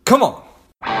Come on.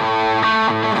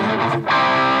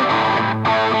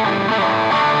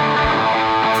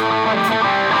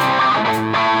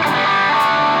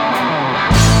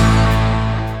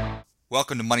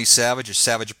 Welcome to Money Savage, your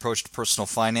savage approach to personal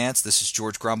finance. This is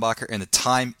George Grumbacher, and the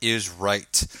time is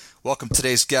right. Welcome to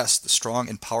today's guest, the strong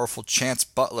and powerful Chance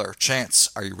Butler.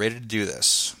 Chance, are you ready to do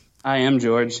this? I am,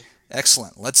 George.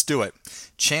 Excellent. Let's do it.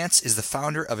 Chance is the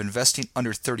founder of Investing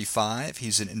Under 35.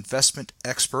 He's an investment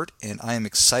expert, and I am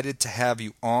excited to have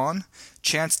you on.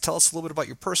 Chance, tell us a little bit about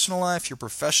your personal life, your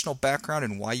professional background,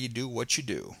 and why you do what you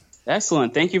do.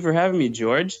 Excellent. Thank you for having me,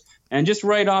 George. And just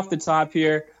right off the top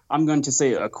here, I'm going to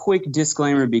say a quick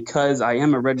disclaimer because I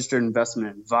am a registered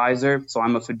investment advisor, so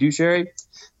I'm a fiduciary.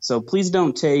 So please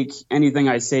don't take anything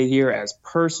I say here as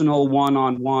personal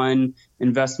one-on-one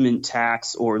investment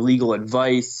tax or legal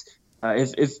advice.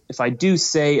 If I do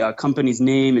say a company's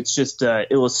name, it's just to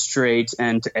illustrate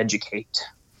and to educate.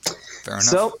 Fair enough.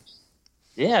 So,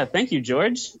 yeah, thank you,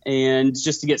 George. And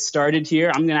just to get started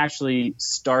here, I'm going to actually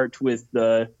start with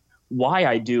the why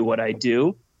I do what I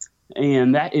do.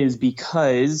 And that is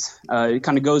because it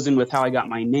kind of goes in with how I got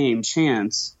my name,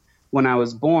 Chance. When I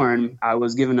was born, I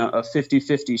was given a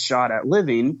 50-50 shot at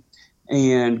living.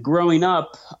 And growing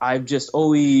up, I've just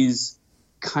always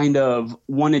kind of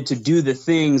wanted to do the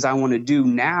things I want to do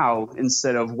now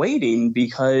instead of waiting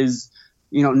because,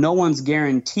 you know, no one's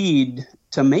guaranteed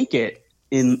to make it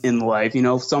in life. You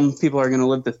know, some people are going to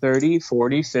live to 30,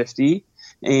 40, 50.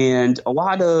 And a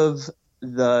lot of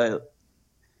the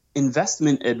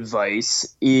investment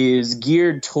advice is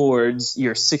geared towards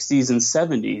your 60s and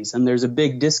 70s, and there's a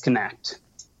big disconnect.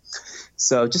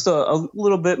 So just a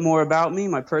little bit more about me,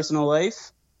 my personal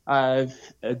life. I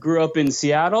grew up in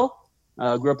Seattle,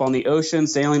 grew up on the ocean,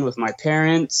 sailing with my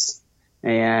parents,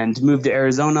 and moved to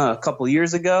Arizona a couple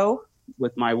years ago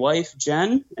with my wife,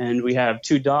 Jen, and we have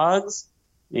 2 dogs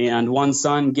and 1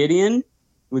 son, Gideon.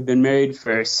 We've been married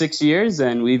for 6 years,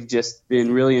 and we've just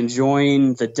been really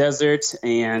enjoying the desert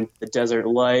and the desert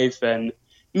life and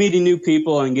meeting new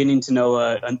people and getting to know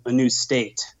a new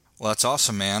state. Well, that's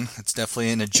awesome, man. It's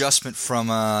definitely an adjustment from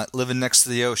living next to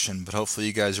the ocean, but hopefully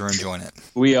you guys are enjoying it.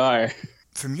 We are.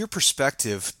 From your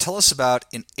perspective, tell us about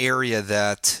an area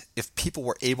that, if people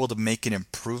were able to make an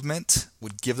improvement,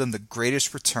 would give them the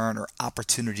greatest return or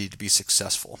opportunity to be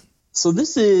successful. So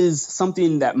this is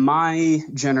something that my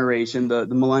generation, the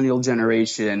millennial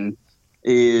generation,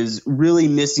 is really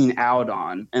missing out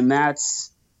on, and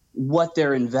that's what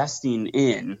they're investing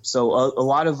in. So a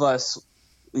lot of us,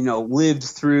 you know, lived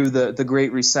through the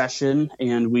Great Recession,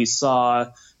 and we saw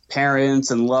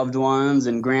parents and loved ones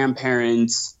and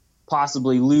grandparents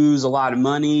possibly lose a lot of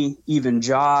money, even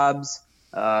jobs.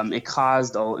 It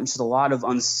caused just a lot of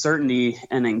uncertainty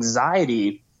and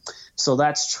anxiety. So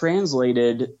that's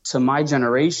translated to my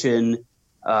generation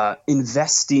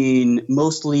investing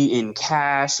mostly in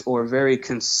cash or very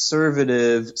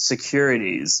conservative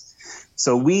securities.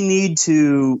 So we need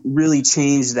to really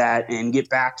change that and get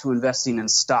back to investing in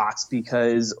stocks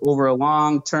because over a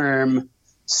long term,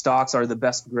 stocks are the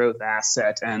best growth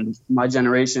asset, and my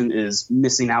generation is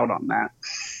missing out on that.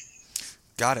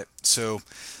 Got it. So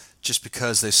just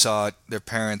because they saw their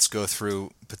parents go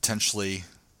through potentially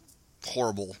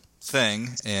horrible thing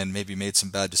and maybe made some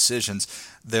bad decisions,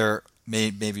 they're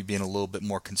maybe being a little bit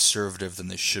more conservative than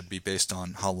they should be based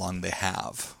on how long they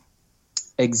have.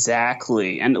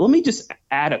 Exactly. And let me just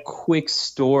add a quick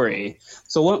story.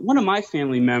 So one of my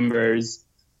family members,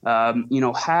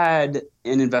 had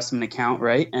an investment account,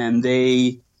 right? And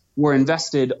they were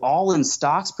invested all in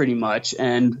stocks pretty much.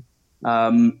 And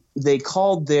they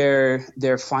called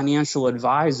their financial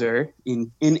advisor,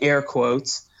 in air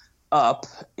quotes, up,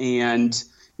 and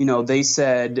they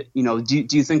said, do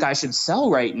you think I should sell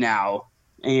right now?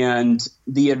 And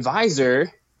the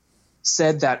advisor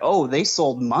said that, oh, they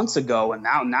sold months ago and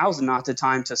now's not the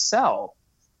time to sell.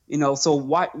 So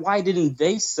why didn't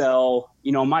they sell,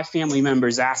 my family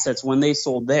members' assets when they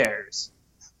sold theirs?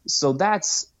 So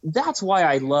that's why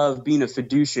I love being a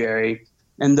fiduciary.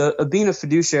 And being a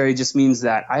fiduciary just means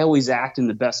that I always act in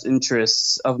the best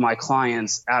interests of my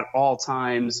clients at all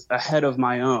times ahead of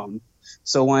my own.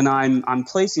 So when I'm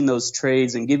placing those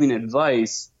trades and giving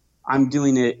advice, I'm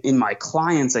doing it in my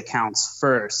clients' accounts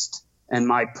first and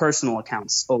my personal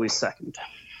accounts always second.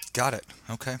 Got it.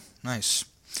 Okay, nice.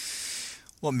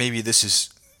 Well, maybe this is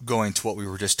going to what we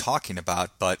were just talking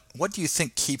about, but what do you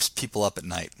think keeps people up at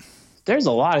night? There's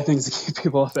a lot of things that keep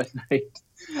people up at night.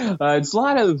 It's a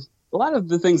lot of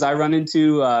the things I run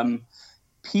into.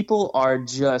 People are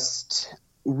just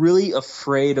really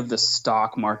afraid of the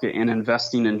stock market and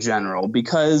investing in general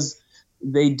because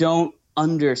they don't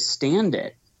understand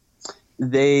it.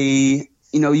 They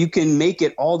you can make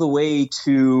it all the way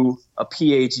to a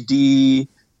PhD,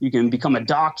 you can become a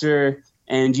doctor,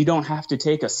 and you don't have to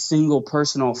take a single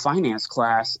personal finance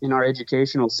class in our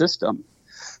educational system.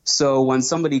 So when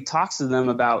somebody talks to them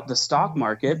about the stock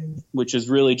market, which is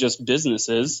really just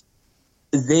businesses,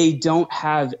 they don't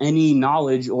have any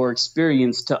knowledge or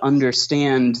experience to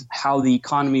understand how the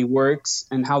economy works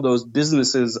and how those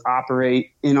businesses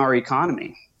operate in our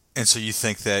economy. And so you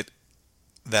think that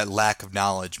lack of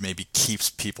knowledge maybe keeps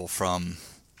people from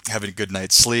having a good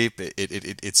night's sleep?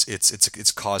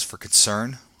 It's cause for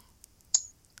concern?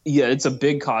 Yeah, it's a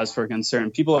big cause for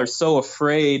concern. People are so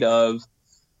afraid of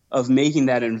making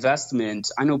that investment.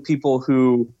 I know people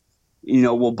who,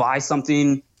 will buy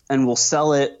something and will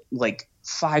sell it like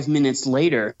 5 minutes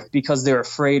later because they're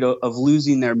afraid of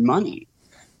losing their money.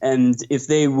 And if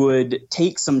they would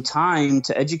take some time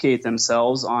to educate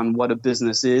themselves on what a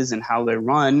business is and how they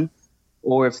run,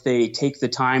 or if they take the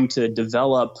time to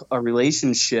develop a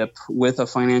relationship with a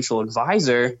financial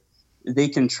advisor, they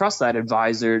can trust that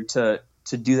advisor to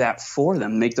do that for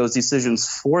them, make those decisions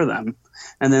for them.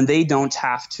 And then they don't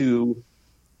have to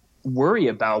worry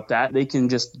about that. They can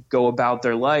just go about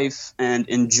their life and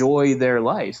enjoy their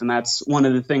life. And that's one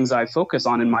of the things I focus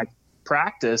on in my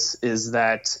practice is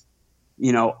that,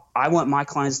 I want my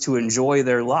clients to enjoy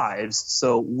their lives.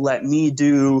 So let me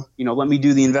do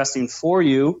the investing for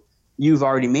you. You've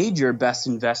already made your best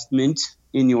investment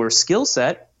in your skill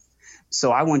set.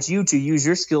 So I want you to use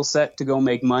your skill set to go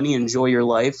make money, enjoy your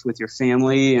life with your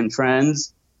family and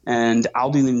friends, and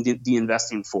I'll do the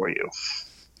investing for you.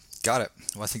 Got it.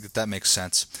 Well, I think that makes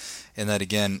sense. And that,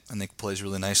 again, I think plays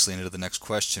really nicely into the next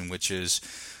question, which is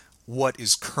what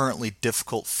is currently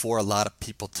difficult for a lot of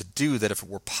people to do that, if it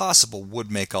were possible,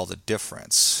 would make all the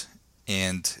difference?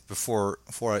 And before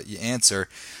you answer,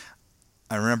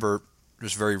 I remember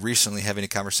just very recently having a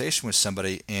conversation with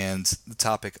somebody, and the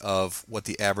topic of what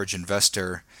the average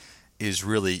investor is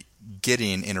really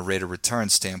getting in a rate of return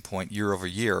standpoint year over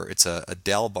year. It's a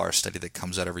Dalbar study that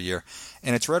comes out every year,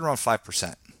 and it's right around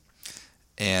 5%.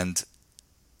 And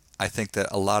I think that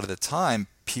a lot of the time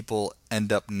people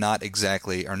end up not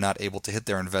able to hit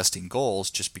their investing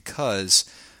goals just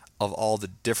because of all the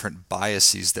different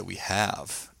biases that we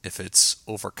have. If it's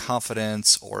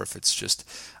overconfidence, or if it's just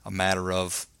a matter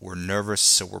of we're nervous,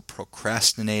 so we're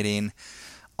procrastinating,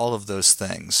 all of those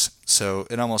things. So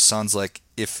it almost sounds like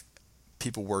if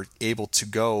people were able to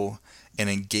go and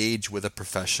engage with a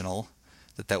professional,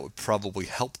 that would probably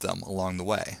help them along the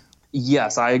way.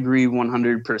 Yes, I agree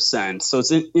 100%. So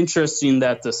it's interesting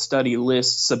that the study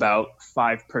lists about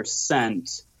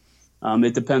 5%.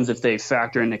 It depends if they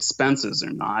factor in expenses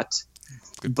or not.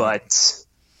 But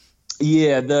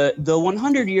yeah, the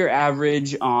 100-year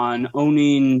average on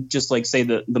owning, just like say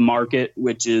the market,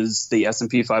 which is the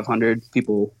S&P 500,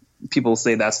 people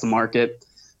say that's the market.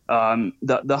 The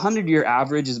 100-year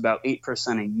average is about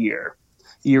 8% a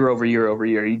year over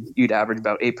year. You'd average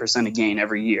about 8% a gain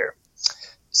every year.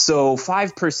 So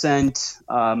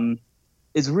 5%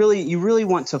 is really, you really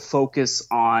want to focus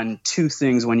on two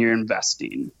things when you're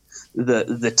investing.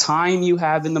 The time you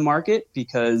have in the market,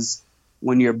 because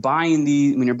when you're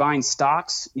buying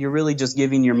stocks, you're really just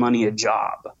giving your money a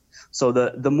job. So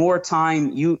the more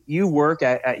time you work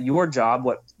at your job,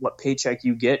 what paycheck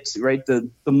you get, right?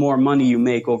 The more money you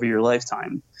make over your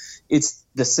lifetime. It's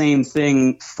the same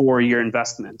thing for your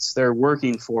investments. They're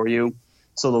working for you.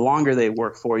 So the longer they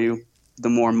work for you, the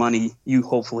more money you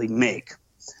hopefully make.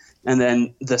 And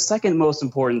then the second most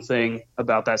important thing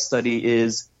about that study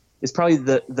is probably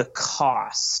the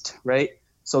cost, right?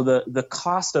 So the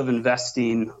cost of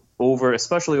investing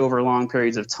especially over long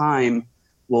periods of time,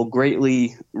 will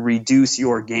greatly reduce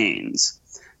your gains.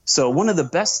 So one of the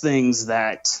best things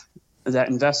that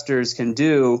investors can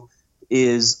do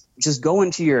is just go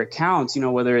into your accounts,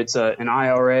 whether it's an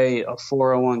IRA, a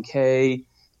 401k,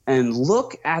 and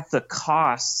look at the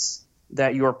costs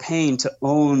that you're paying to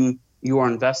own your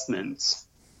investments.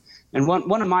 And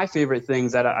one of my favorite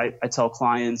things that I tell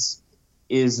clients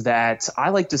is that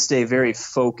I like to stay very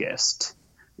focused.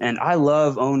 And I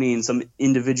love owning some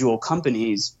individual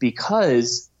companies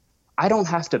because I don't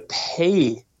have to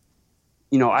pay,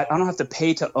 I don't have to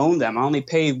pay to own them. I only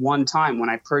pay one time when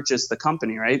I purchase the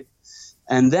company, right?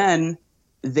 And then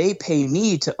they pay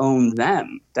me to own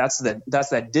them. That's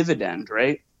that dividend,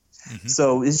 right? Mm-hmm.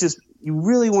 So it's just, you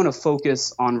really want to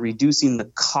focus on reducing the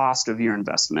cost of your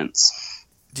investments.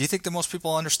 Do you think that most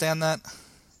people understand that?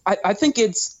 I think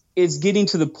it's getting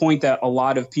to the point that a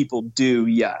lot of people do,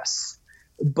 yes.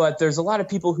 But there's a lot of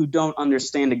people who don't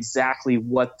understand exactly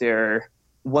what the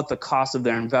cost of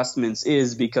their investments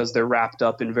is, because they're wrapped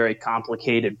up in very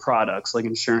complicated products like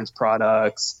insurance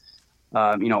products,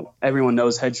 Everyone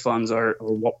knows hedge funds are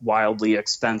wildly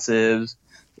expensive,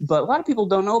 but a lot of people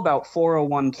don't know about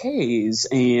 401ks.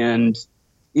 And,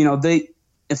 a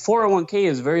 401k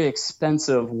is a very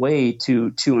expensive way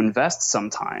to invest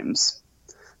sometimes.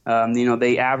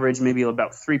 They average maybe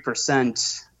about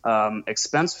 3%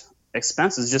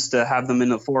 expenses just to have them in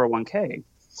the 401k.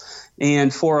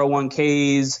 And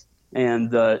 401ks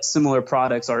and the similar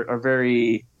products are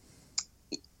very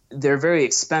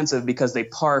expensive because they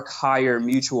park higher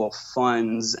mutual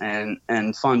funds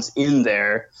and funds in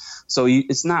there. So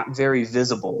it's not very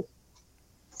visible.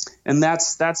 And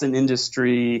that's an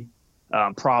industry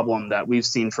problem that we've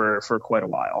seen for quite a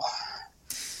while.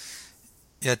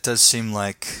 Yeah, it does seem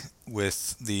like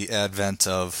with the advent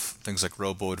of things like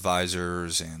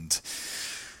robo-advisors and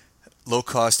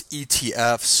low-cost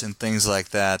ETFs and things like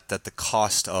that, that the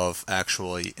cost of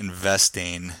actually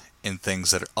investing in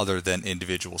things that are other than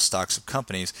individual stocks of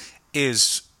companies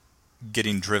is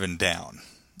getting driven down,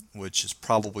 which is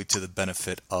probably to the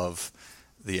benefit of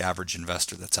the average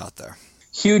investor that's out there.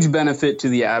 Huge benefit to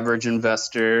the average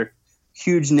investor,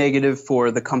 huge negative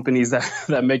for the companies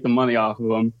that make the money off of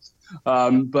them.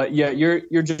 But yeah,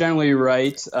 you're generally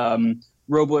right.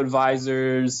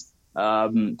 Robo-advisors,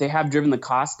 they have driven the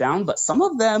cost down, but some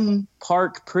of them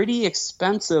park pretty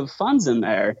expensive funds in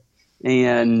there.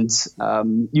 And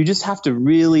you just have to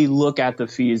really look at the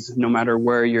fees no matter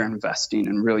where you're investing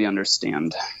and really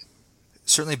understand.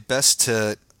 Certainly best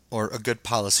to, or a good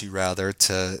policy rather,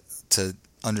 to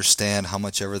understand how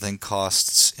much everything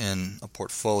costs in a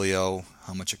portfolio,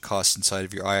 how much it costs inside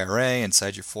of your IRA,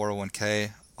 inside your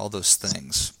 401k, all those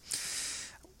things.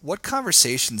 What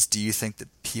conversations do you think that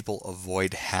people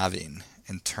avoid having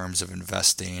in terms of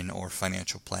investing or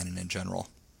financial planning in general?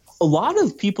 A lot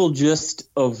of people just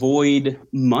avoid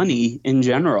money in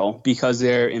general because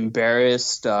they're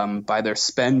embarrassed by their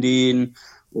spending,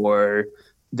 or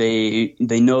they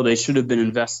know they should have been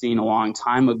investing a long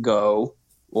time ago,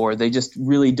 or they just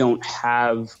really don't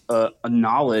have a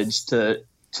knowledge to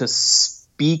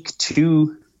speak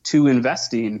to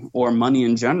investing or money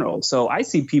in general. So I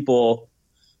see people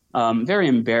very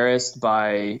embarrassed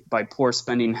by poor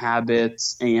spending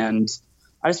habits, and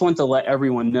I just want to let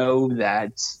everyone know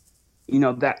that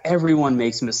that everyone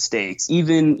makes mistakes.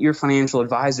 Even your financial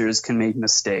advisors can make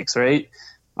mistakes, right?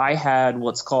 I had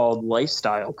what's called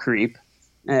lifestyle creep,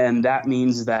 and that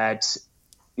means that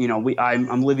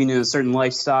I'm living in a certain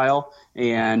lifestyle,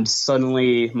 and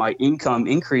suddenly my income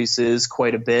increases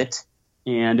quite a bit,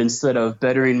 and instead of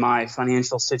bettering my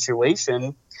financial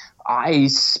situation, I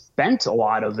spent a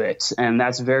lot of it, and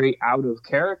that's very out of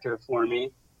character for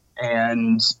me.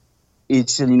 And it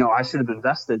should, I should have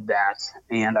invested that,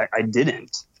 and I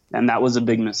didn't, and that was a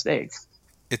big mistake.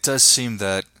 It does seem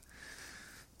that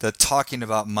talking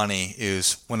about money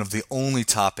is one of the only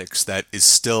topics that is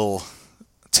still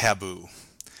taboo.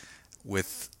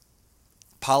 With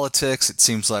politics, it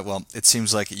seems like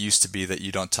it used to be that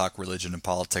you don't talk religion and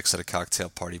politics at a cocktail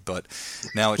party, but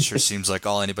now it sure seems like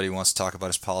all anybody wants to talk about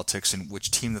is politics and which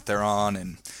team that they're on.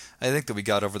 And I think that we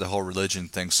got over the whole religion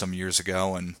thing some years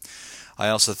ago, and I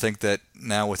also think that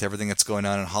now with everything that's going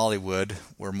on in Hollywood,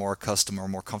 we're more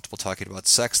comfortable talking about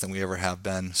sex than we ever have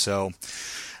been. So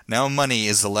now money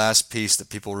is the last piece that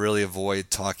people really avoid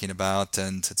talking about,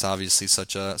 and it's obviously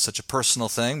such a personal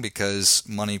thing because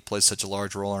money plays such a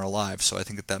large role in our lives. So I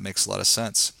think that makes a lot of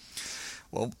sense.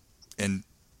 Well, in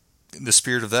the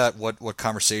spirit of that, what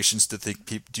conversations do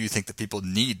you think that people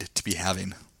need to be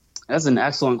having? That's an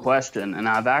excellent question, and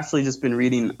I've actually just been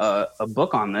reading a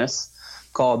book on this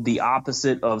called The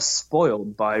Opposite of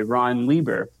Spoiled by Ron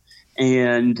Lieber.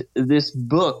 And this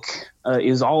book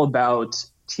is all about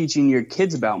teaching your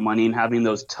kids about money and having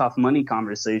those tough money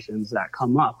conversations that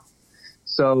come up.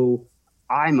 So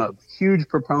I'm a huge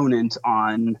proponent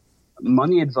on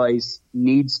money advice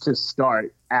needs to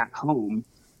start at home,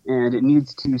 and it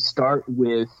needs to start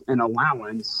with an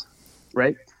allowance,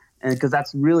 right? And because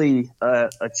that's really a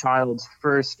child's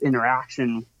first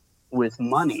interaction with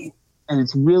money. And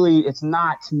it's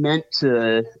not meant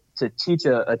to teach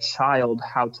a child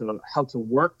how to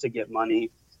work to get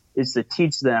money. It's to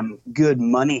teach them good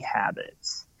money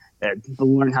habits, to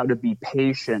learn how to be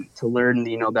patient, to learn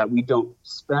that we don't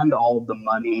spend all of the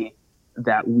money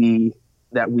that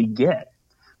we get.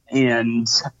 And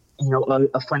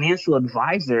a financial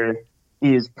advisor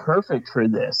is perfect for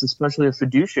this, especially a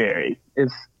fiduciary.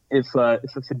 If a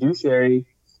fiduciary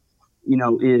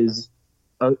is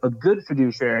a good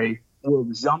fiduciary, will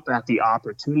jump at the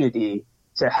opportunity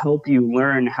to help you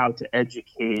learn how to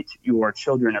educate your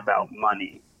children about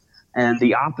money. And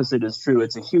the opposite is true.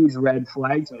 It's a huge red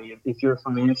flag to me if your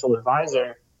financial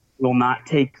advisor will not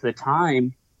take the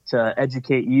time to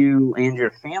educate you and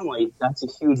your family, that's a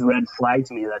huge red flag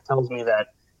to me. That tells me that,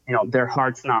 their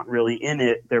heart's not really in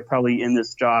it. They're probably in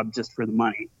this job just for the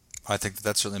money. I think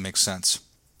that certainly makes sense.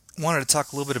 I wanted to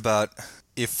talk a little bit about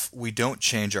if we don't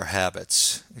change our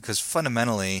habits, because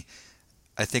fundamentally,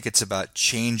 I think it's about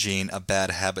changing a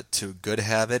bad habit to a good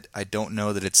habit. I don't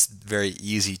know that it's very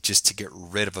easy just to get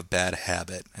rid of a bad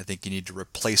habit. I think you need to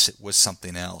replace it with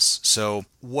something else. So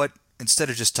instead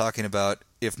of just talking about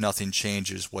if nothing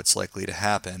changes, what's likely to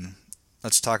happen,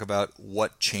 let's talk about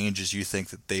what changes you think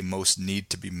that they most need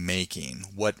to be making.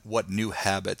 What new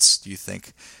habits do you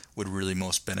think would really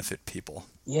most benefit people?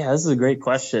 Yeah, this is a great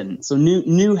question. So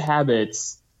new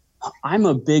habits, I'm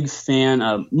a big fan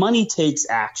of money takes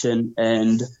action,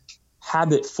 and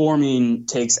habit forming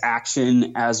takes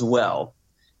action as well.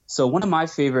 So one of my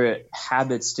favorite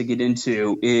habits to get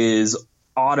into is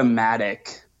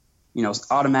automatic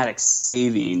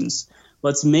savings.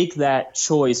 Let's make that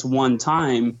choice one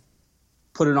time,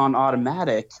 put it on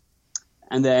automatic,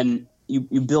 and then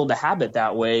you build a habit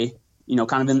that way,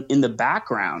 kind of in the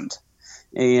background.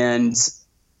 And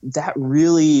that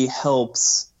really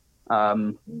helps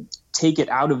take it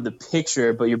out of the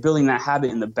picture, but you're building that habit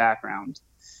in the background.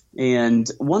 And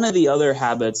one of the other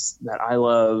habits that I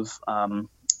love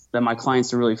that my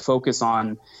clients really focus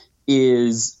on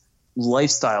is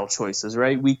lifestyle choices,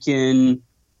 right? We can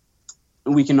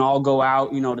all go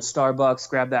out, to Starbucks,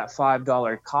 grab that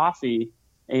 $5 coffee.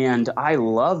 And I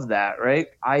love that, right?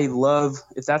 I love,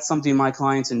 if that's something my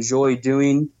clients enjoy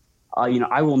doing,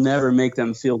 I will never make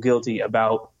them feel guilty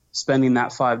about spending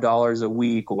that $5 a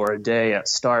week or a day at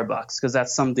Starbucks, because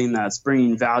that's something that's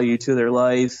bringing value to their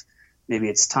life. Maybe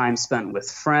it's time spent with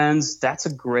friends. That's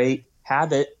a great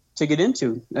habit to get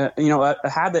into. A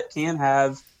habit can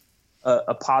have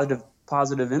a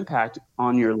positive impact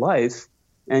on your life,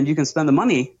 and you can spend the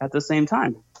money at the same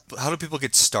time. How do people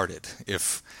get started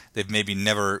if they've maybe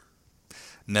never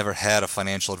had a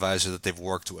financial advisor that they've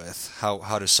worked with?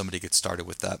 How does somebody get started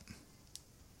with that?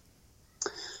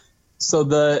 So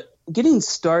the getting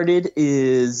started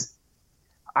is,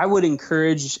 I would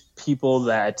encourage people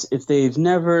that if they've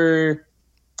never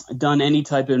done any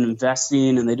type of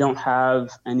investing and they don't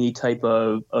have any type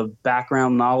of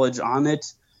background knowledge on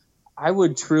it, I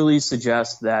would truly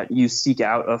suggest that you seek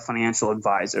out a financial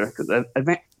advisor, because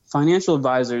financial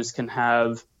advisors can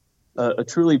have a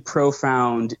truly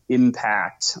profound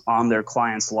impact on their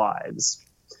clients' lives.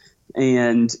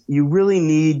 And you really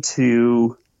need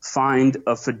to find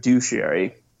a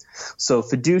fiduciary. So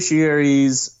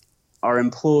fiduciaries are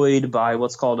employed by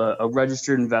what's called a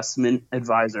registered investment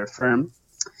advisor firm.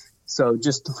 So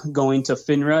just going to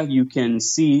FINRA, you can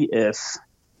see if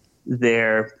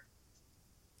they're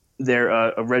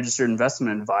a registered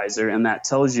investment advisor, and that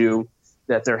tells you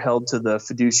that they're held to the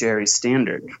fiduciary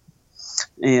standard.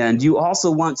 And you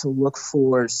also want to look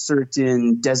for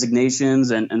certain designations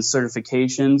and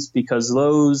certifications, because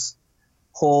those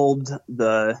hold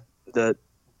the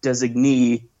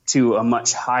designee to a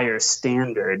much higher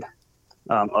standard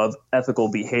of ethical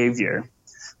behavior.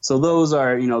 So those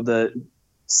are, the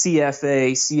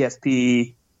CFA,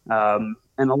 CFP, and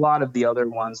a lot of the other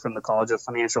ones from the College of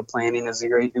Financial Planning is a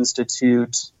great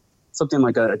institute. Something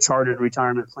like a chartered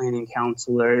retirement planning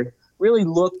counselor. Really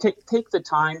take the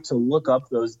time to look up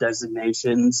those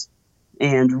designations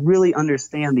and really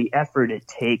understand the effort it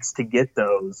takes to get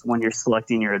those when you're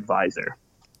selecting your advisor.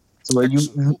 So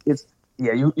you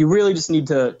really just need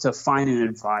to find an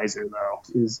advisor, though,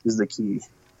 is the key.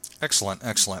 Excellent.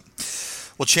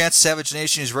 Well, Chance, Savage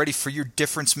Nation is ready for your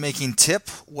difference-making tip.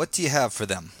 What do you have for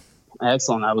them?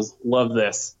 Excellent. Love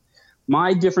this.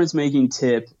 My difference-making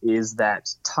tip is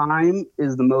that time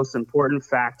is the most important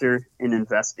factor in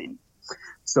investing.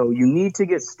 So you need to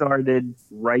get started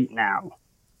right now.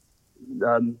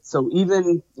 So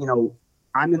even,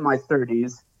 I'm in my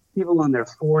 30s, people in their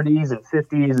 40s and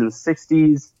 50s and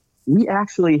 60s, we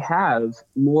actually have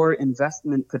more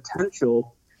investment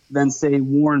potential than, say,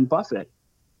 Warren Buffett,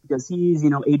 because he's,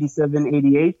 87,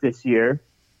 88 this year.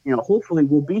 Hopefully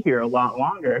we'll be here a lot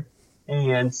longer.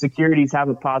 And securities have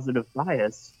a positive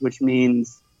bias, which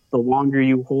means the longer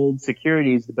you hold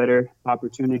securities, the better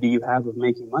opportunity you have of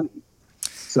making money.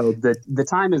 So the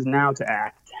time is now to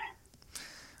act.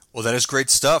 Well, that is great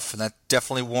stuff, and that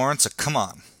definitely warrants a come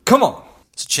on. So,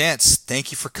 Chance,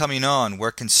 thank you for coming on.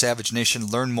 Where can Savage Nation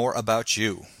learn more about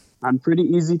you? I'm pretty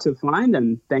easy to find,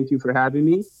 and thank you for having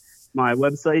me. My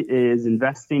website is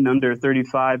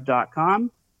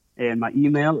investingunder35.com. And my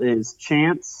email is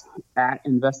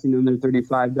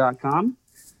chance@investingunder35.com.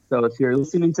 So if you're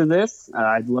listening to this,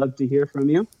 I'd love to hear from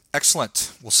you.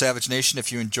 Excellent. Well, Savage Nation,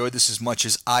 if you enjoyed this as much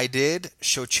as I did,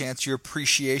 show Chance your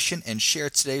appreciation and share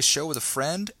today's show with a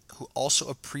friend who also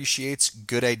appreciates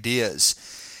good ideas.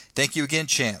 Thank you again,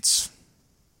 Chance.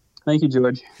 Thank you,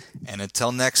 George. And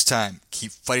until next time,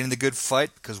 keep fighting the good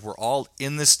fight because we're all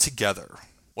in this together.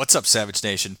 What's up, Savage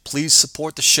Nation? Please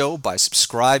support the show by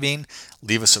subscribing,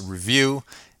 leave us a review,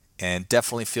 and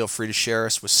definitely feel free to share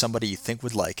us with somebody you think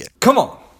would like it. Come on.